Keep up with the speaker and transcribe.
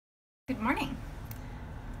Good morning.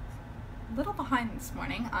 A little behind this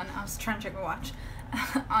morning I was trying to check my watch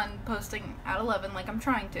on posting at 11 like I'm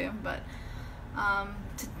trying to, but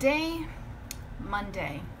today,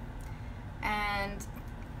 Monday, and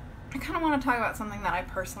I kind of want to talk about something that I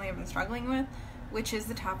personally have been struggling with, which is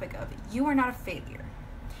the topic of you are not a failure.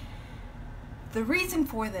 The reason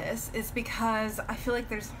for this is because I feel like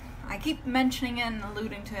I keep mentioning it and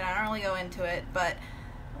alluding to it, I don't really go into it, but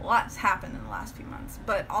a lot's happened in the last few months,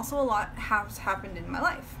 but also a lot has happened in my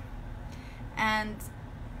life. And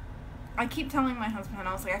I keep telling my husband,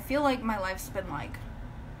 I was like, I feel like my life's been like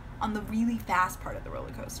on the really fast part of the roller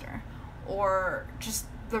coaster, or just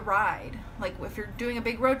the ride. Like if you're doing a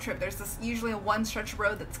big road trip, there's usually a one stretch of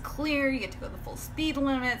road that's clear, you get to go the full speed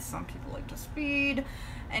limit, some people like to speed,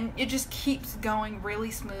 and it just keeps going really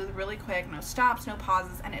smooth, really quick, no stops, no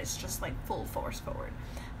pauses, and it's just like full force forward.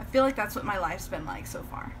 I feel like that's what my life's been like so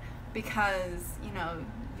far, because,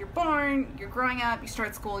 you're born, you're growing up, you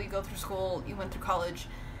start school, you go through school, you went through college,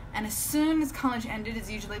 and as soon as college ended,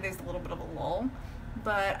 there's a little bit of a lull,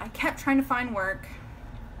 but I kept trying to find work.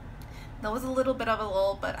 That was a little bit of a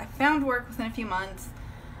lull, but I found work within a few months,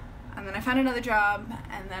 and then I found another job,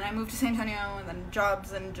 and then I moved to San Antonio, and then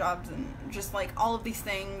jobs, and just like all of these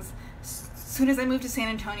things. As soon as I moved to San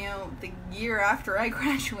Antonio, the year after I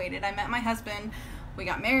graduated, I met my husband, we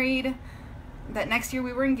got married. That next year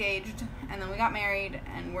we were engaged, and then we got married,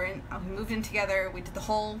 and we moved in together, we did the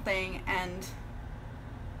whole thing, and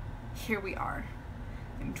here we are.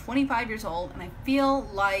 I'm 25 years old, and I feel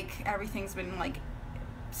like everything's been like,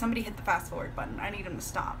 somebody hit the fast forward button. I need him to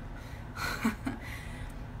stop.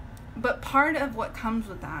 But part of what comes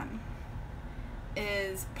with that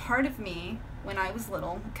is part of me, when I was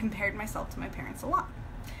little, compared myself to my parents a lot.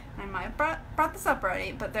 And I might have brought this up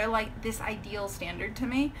already, but they're like this ideal standard to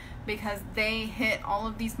me because they hit all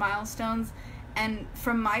of these milestones, and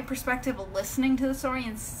from my perspective of listening to the story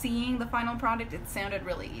and seeing the final product, it sounded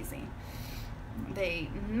really easy. They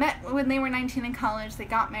met when they were 19 in college, they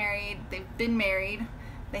got married, they've been married,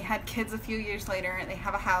 they had kids a few years later, they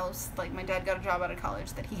have a house, like my dad got a job out of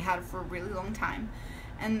college that he had for a really long time,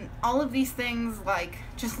 and all of these things like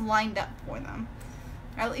just lined up for them.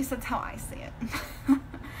 Or at least that's how I see it.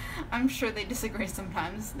 I'm sure they disagree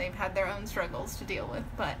sometimes. They've had their own struggles to deal with,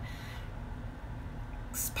 but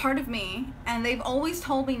it's part of me, and they've always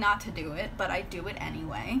told me not to do it, but I do it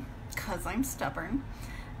anyway, because I'm stubborn,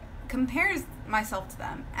 compares myself to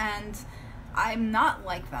them, and I'm not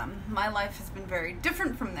like them. My life has been very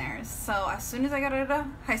different from theirs. So as soon as I got out of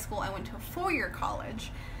high school, I went to a 4-year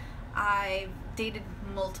college. I dated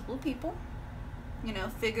multiple people,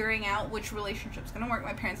 figuring out which relationship's going to work.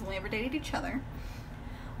 My parents only ever dated each other.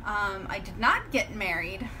 I did not get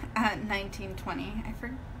married at 19, 20. I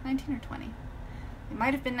forget, 19 or 20. It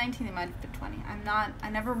might have been 19, it might have been 20. I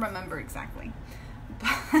never remember exactly.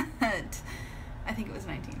 But I think it was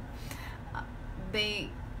 19.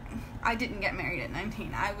 I didn't get married at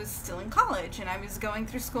 19. I was still in college, and I was going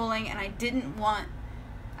through schooling, and I didn't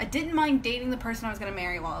mind dating the person I was going to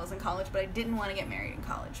marry while I was in college, but I didn't want to get married in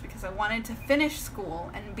college because I wanted to finish school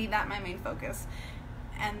and be that my main focus,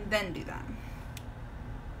 and then do that.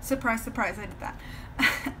 Surprise, surprise, I did that.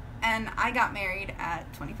 And I got married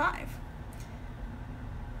at 25.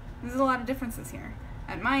 There's a lot of differences here.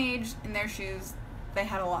 At my age, in their shoes, they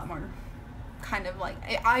had a lot more kind of like,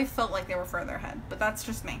 I felt like they were further ahead, but that's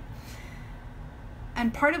just me.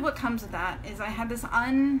 And part of what comes with that is I had this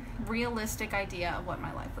unrealistic idea of what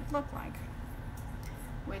my life would look like,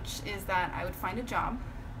 which is that I would find a job,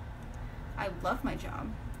 I would love my job,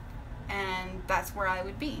 and that's where I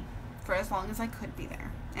would be for as long as I could be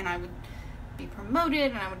there. And I would be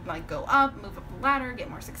promoted, and I would like go up, move up the ladder, get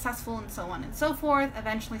more successful, and so on and so forth,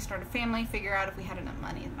 eventually start a family, figure out if we had enough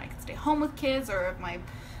money and I could stay home with kids, or if my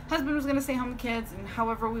husband was going to stay home with kids, and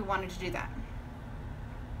however we wanted to do that.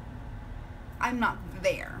 I'm not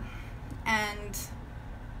there. And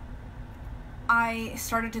I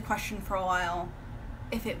started to question for a while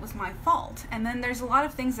if it was my fault. And then there's a lot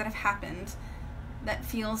of things that have happened that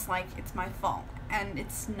feels like it's my fault, and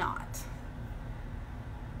it's not.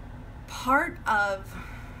 Part of,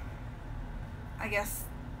 I guess,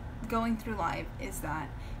 going through life is that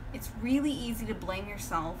it's really easy to blame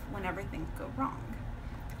yourself whenever things go wrong.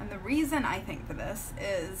 And the reason I think for this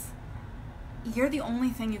is you're the only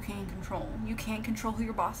thing you can control. You can't control who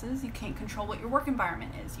your boss is. You can't control what your work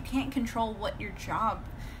environment is. You can't control what your job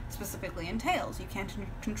specifically entails. You can't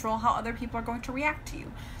control how other people are going to react to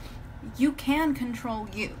you. You can control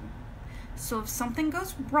you. So if something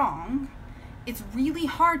goes wrong, it's really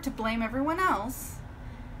hard to blame everyone else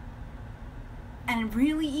and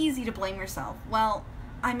really easy to blame yourself. Well,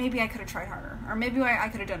 maybe I could have tried harder, or maybe I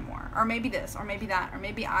could have done more, or maybe this, or maybe that, or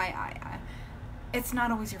maybe I. It's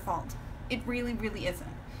not always your fault. It really, really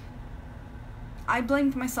isn't. I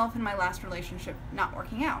blamed myself in my last relationship not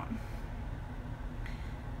working out.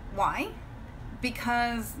 Why?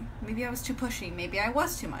 Because maybe I was too pushy, maybe I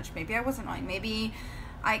was too much, maybe I was annoying, maybe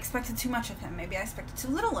I expected too much of him, maybe I expected too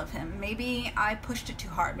little of him, maybe I pushed it too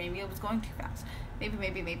hard, maybe it was going too fast,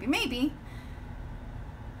 maybe.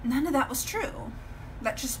 None of that was true.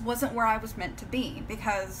 That just wasn't where I was meant to be,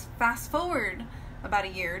 because fast forward about a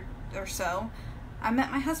year or so, I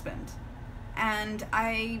met my husband, and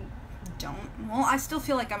I still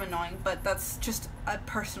feel like I'm annoying, but that's just a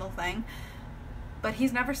personal thing. But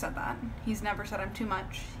he's never said that. He's never said I'm too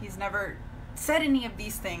much. He's never said any of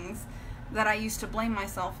these things that I used to blame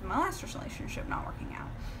myself in my last relationship not working out.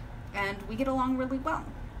 And we get along really well.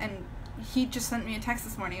 And he just sent me a text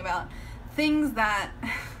this morning about things that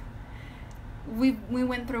we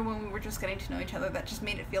went through when we were just getting to know each other that just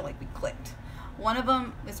made it feel like we clicked. One of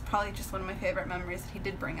them is probably just one of my favorite memories that he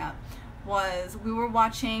did bring up, was we were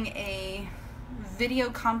watching a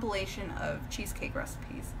video compilation of cheesecake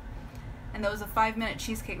recipes. And there was a 5-minute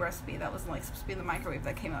cheesecake recipe that was like supposed to be in the microwave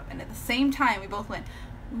that came up. And at the same time, we both went,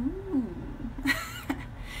 ooh.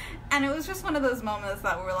 And it was just one of those moments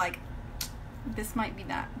that we were like, this might be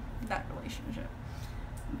that relationship.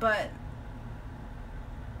 But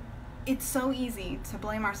it's so easy to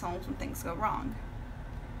blame ourselves when things go wrong.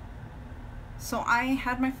 So I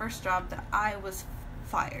had my first job that I was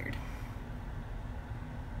fired.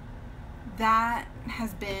 That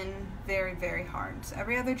has been very, very hard. So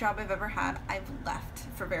every other job I've ever had, I've left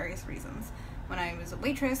for various reasons. When I was a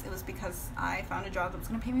waitress, it was because I found a job that was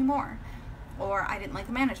going to pay me more. Or I didn't like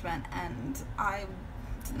the management, and I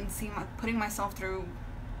didn't see putting myself through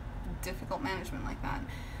difficult management like that.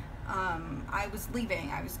 I was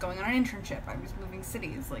leaving. I was going on an internship. I was moving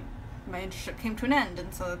cities. Like, my internship came to an end,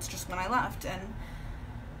 and so that's just when I left. And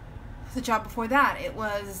the job before that,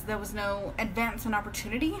 there was no advancement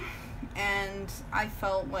opportunity, and I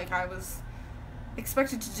felt like I was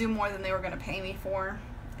expected to do more than they were going to pay me for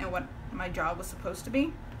and what my job was supposed to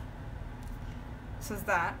be. So it's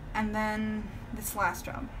that. And then this last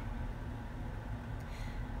job.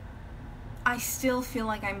 I still feel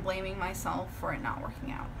like I'm blaming myself for it not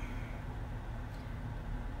working out.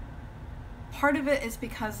 Part of it is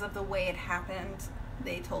because of the way it happened.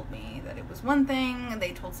 They told me that it was one thing, and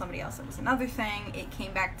they told somebody else it was another thing. It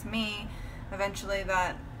came back to me eventually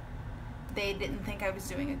that they didn't think I was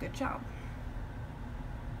doing a good job.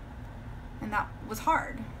 And that was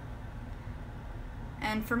hard.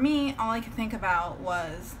 And for me, all I could think about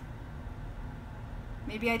was,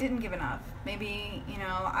 maybe I didn't give enough. Maybe,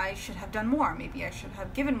 I should have done more. Maybe I should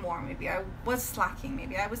have given more. Maybe I was slacking.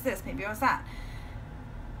 Maybe I was this. Maybe I was that.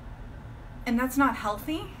 And that's not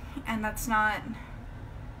healthy, and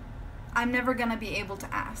I'm never going to be able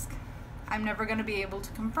to ask. I'm never going to be able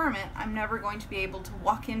to confirm it. I'm never going to be able to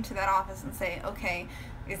walk into that office and say, okay,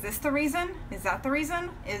 is this the reason? Is that the reason?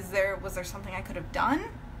 Was there something I could have done?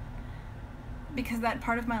 Because that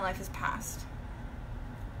part of my life is past.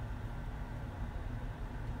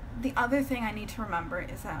 The other thing I need to remember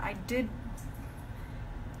is that I did,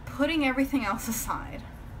 putting everything else aside,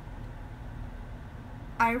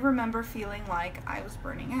 I remember feeling like I was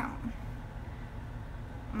burning out.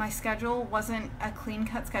 My schedule wasn't a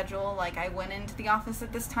clean-cut schedule. Like, I went into the office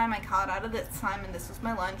at this time, I caught out of this time, and this was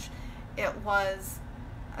my lunch. It was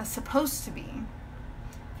supposed to be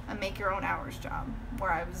a make-your-own-hours job,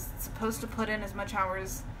 where I was supposed to put in as much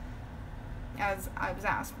hours as I was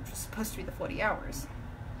asked, which was supposed to be the 40 hours.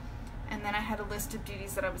 And then I had a list of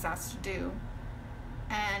duties that I was asked to do,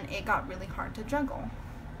 and it got really hard to juggle.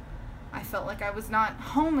 I felt like I was not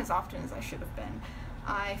home as often as I should have been.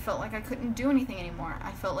 I felt like I couldn't do anything anymore.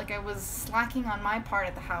 I felt like I was slacking on my part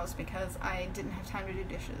at the house because I didn't have time to do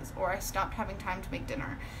dishes, or I stopped having time to make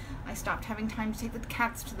dinner. I stopped having time to take the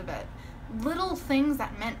cats to the vet. Little things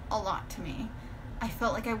that meant a lot to me. I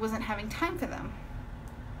felt like I wasn't having time for them.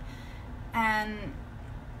 And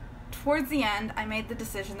towards the end, I made the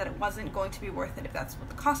decision that it wasn't going to be worth it if that's what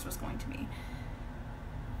the cost was going to be.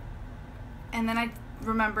 And then I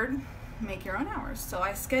remembered, make your own hours. So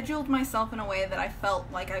I scheduled myself in a way that I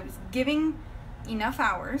felt like I was giving enough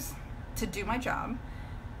hours to do my job,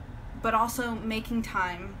 but also making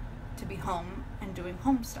time to be home and doing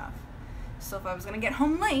home stuff. So if I was going to get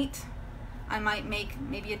home late, I might make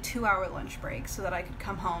maybe a 2-hour lunch break so that I could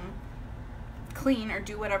come home, clean, or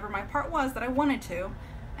do whatever my part was that I wanted to,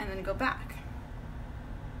 and then go back.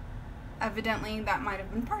 Evidently, that might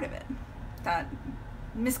have been part of it. That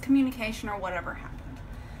miscommunication or whatever happened.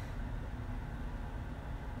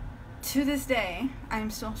 to this day, I'm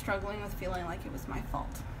still struggling with feeling like it was my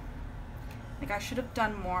fault. Like I should have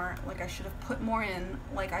done more, like I should have put more in,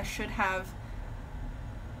 like I should have,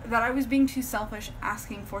 that I was being too selfish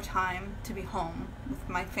asking for time to be home with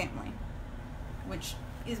my family, which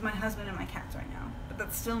is my husband and my cats right now, but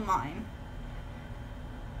that's still mine.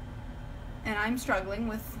 And I'm struggling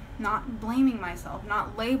with not blaming myself,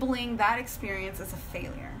 not labeling that experience as a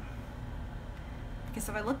failure. Because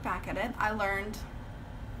if I look back at it, I learned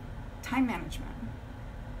time management.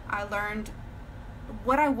 I learned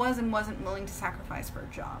what I was and wasn't willing to sacrifice for a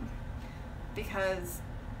job. Because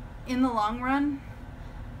in the long run,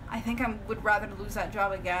 I think I would rather lose that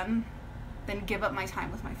job again than give up my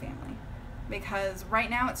time with my family. Because right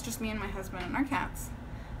now it's just me and my husband and our cats.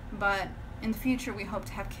 But in the future we hope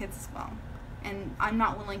to have kids as well. And I'm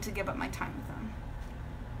not willing to give up my time with them.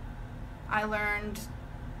 I learned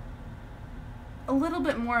a little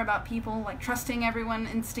bit more about people, like trusting everyone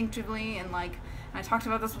instinctively, and like, and I talked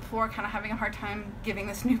about this before, kind of having a hard time giving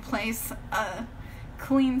this new place a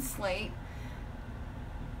clean slate.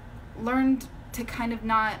 Learned to kind of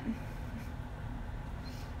not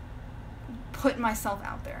put myself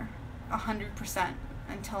out there 100%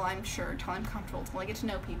 until I'm sure, until I'm comfortable, until I get to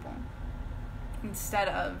know people. Instead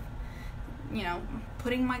of, you know,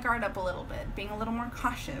 putting my guard up a little bit, being a little more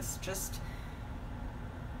cautious, just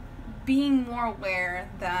being more aware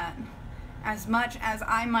that as much as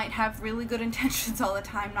I might have really good intentions all the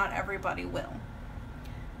time, not everybody will.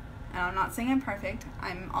 And I'm not saying I'm perfect.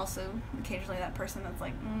 I'm also occasionally that person that's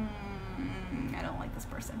like, I don't like this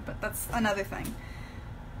person, but that's another thing.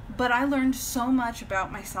 But I learned so much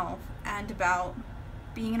about myself and about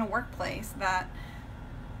being in a workplace that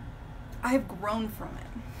I have grown from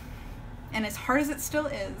it. And as hard as it still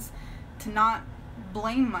is to not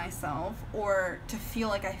blame myself or to feel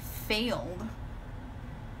like I failed,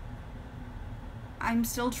 I'm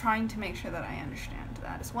still trying to make sure that I understand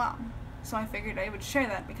that as well. So I figured I would share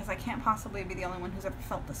that because I can't possibly be the only one who's ever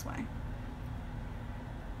felt this way.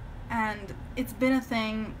 And it's been a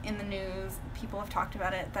thing in the news, people have talked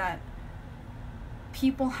about it, that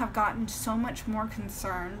people have gotten so much more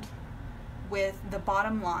concerned with the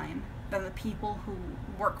bottom line than the people who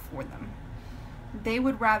work for them. They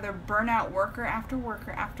would rather burn out worker after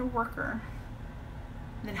worker after worker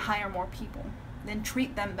than hire more people, than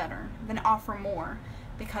treat them better, than offer more,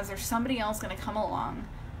 because there's somebody else going to come along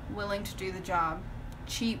willing to do the job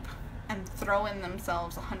cheap and throw in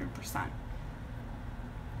themselves 100%.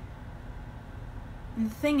 And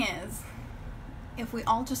the thing is, if we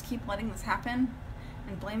all just keep letting this happen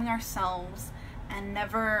and blaming ourselves and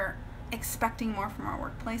never expecting more from our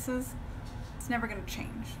workplaces, it's never going to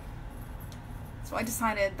change. So I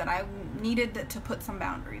decided that I needed to put some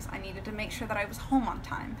boundaries. I needed to make sure that I was home on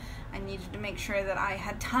time. I needed to make sure that I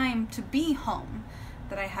had time to be home.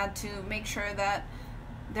 That I had to make sure that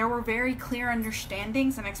there were very clear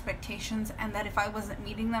understandings and expectations, and that if I wasn't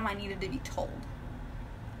meeting them, I needed to be told.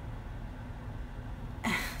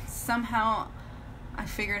 Somehow I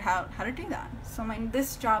figured out how to do that. So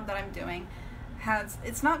this job that I'm doing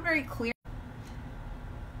it's not very clear.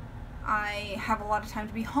 I have a lot of time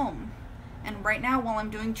to be home. And right now, while I'm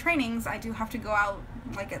doing trainings, I do have to go out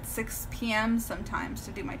like at 6 p.m. sometimes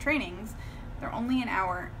to do my trainings. They're only an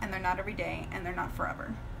hour, and they're not every day, and they're not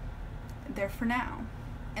forever. They're for now.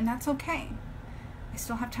 And that's okay. I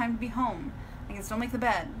still have time to be home. I can still make the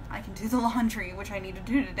bed. I can do the laundry, which I need to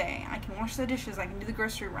do today. I can wash the dishes. I can do the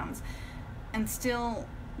grocery runs. And still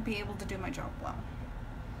be able to do my job well.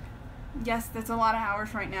 Yes, that's a lot of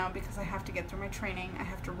hours right now because I have to get through my training. I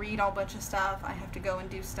have to read a bunch of stuff. I have to go and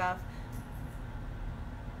do stuff.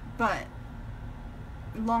 But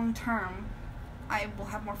long term, I will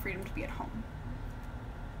have more freedom to be at home.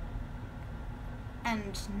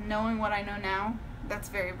 And knowing what I know now, that's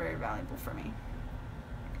very, very valuable for me.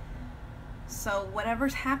 So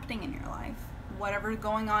whatever's happening in your life, whatever's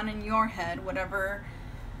going on in your head, whatever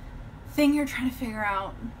thing you're trying to figure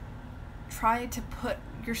out, try to put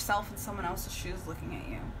yourself in someone else's shoes looking at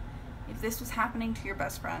you. If this was happening to your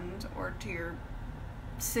best friend or to your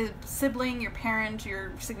sibling, your parent,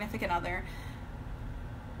 your significant other,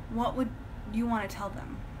 what would you want to tell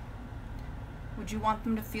them? Would you want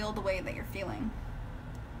them to feel the way that you're feeling?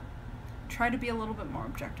 Try to be a little bit more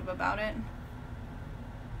objective about it.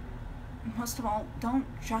 Most of all, don't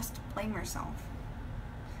just blame yourself.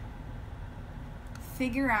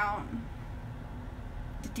 Figure out,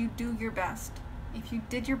 did you do your best? If you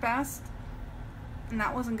did your best and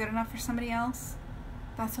that wasn't good enough for somebody else,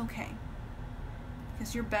 that's okay.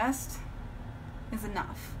 Because your best is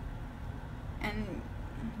enough. And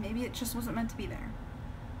maybe it just wasn't meant to be there.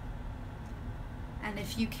 And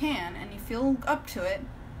if you can, and you feel up to it,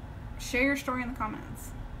 Share your story in the comments.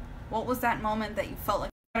 What was that moment that you felt like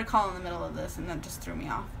I got a call in the middle of this and that just threw me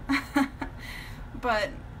off? But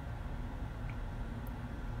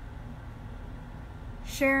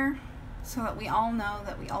share so that we all know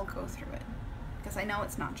that we all go through it. Because I know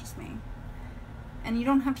it's not just me. And you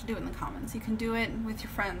don't have to do it in the comments. You can do it with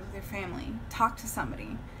your friends, with your family. Talk to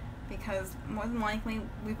somebody. Because more than likely,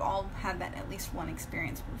 we've all had that at least one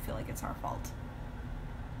experience where we feel like it's our fault.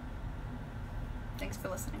 Thanks for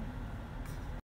listening.